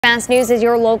Fast News is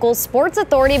your local sports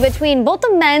authority. Between both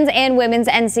the men's and women's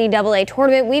NCAA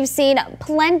tournament, we've seen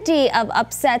plenty of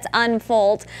upsets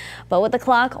unfold. But with the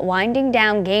clock winding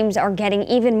down, games are getting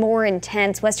even more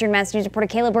intense. Western Mass News reporter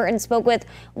Kayla Burton spoke with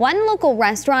one local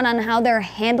restaurant on how they're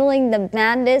handling the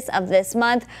madness of this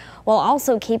month, while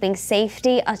also keeping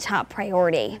safety a top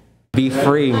priority. Be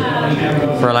free.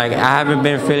 I haven't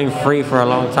been feeling free for a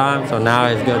long time, so now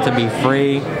it's good to be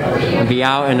free and be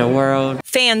out in the world.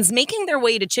 Fans making their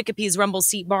way to Chicopee's Rumble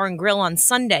Seat Bar and Grill on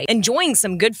Sunday, enjoying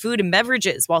some good food and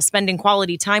beverages while spending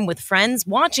quality time with friends,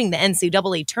 watching the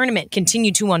NCAA tournament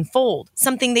continue to unfold,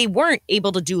 something they weren't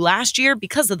able to do last year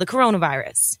because of the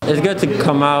coronavirus. It's good to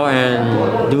come out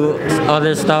and do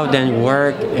other stuff than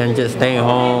work and just stay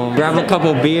home. Grab a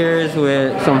couple beers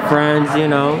with some friends,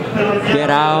 get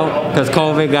out. Because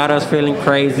COVID got us feeling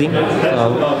crazy,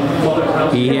 so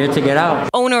be here to get out.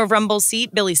 Owner of Rumble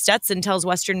Seat, Billy Stetson, tells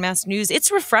Western Mass News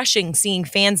it's refreshing seeing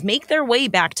fans make their way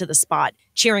back to the spot,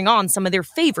 cheering on some of their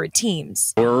favorite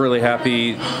teams. We're really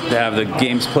happy to have the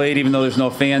games played, even though there's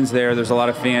no fans there. There's a lot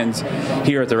of fans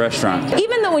here at the restaurant.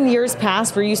 Even though in years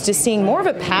past we're used to seeing more of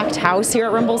a packed house here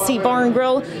at Rumble Seat Bar and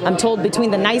Grill, I'm told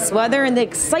between the nice weather and the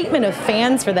excitement of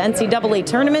fans for the NCAA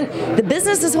tournament, the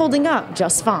business is holding up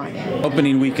just fine.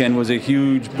 Opening weekend was a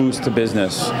huge boost to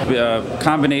business. A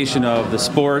combination of the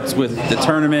sports with the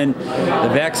tournament,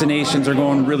 the vaccinations are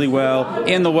going really well,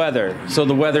 and the weather. So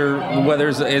the weather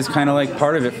is kind of like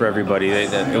part of it for everybody.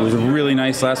 It was really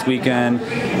nice last weekend,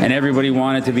 and everybody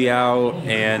wanted to be out,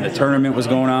 and the tournament was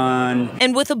going on.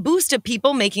 And with a boost of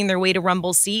people making their way to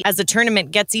Rumble Seat as the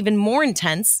tournament gets even more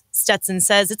intense, Stetson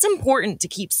says it's important to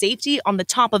keep safety on the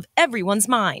top of everyone's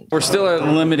mind. We're still at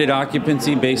limited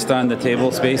occupancy based on the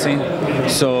table spacing,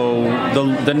 so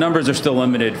the numbers are still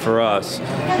limited for us.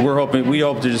 We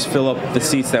hope to just fill up the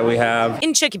seats that we have.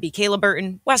 In Chicopee, Kayla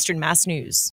Burton, Western Mass News.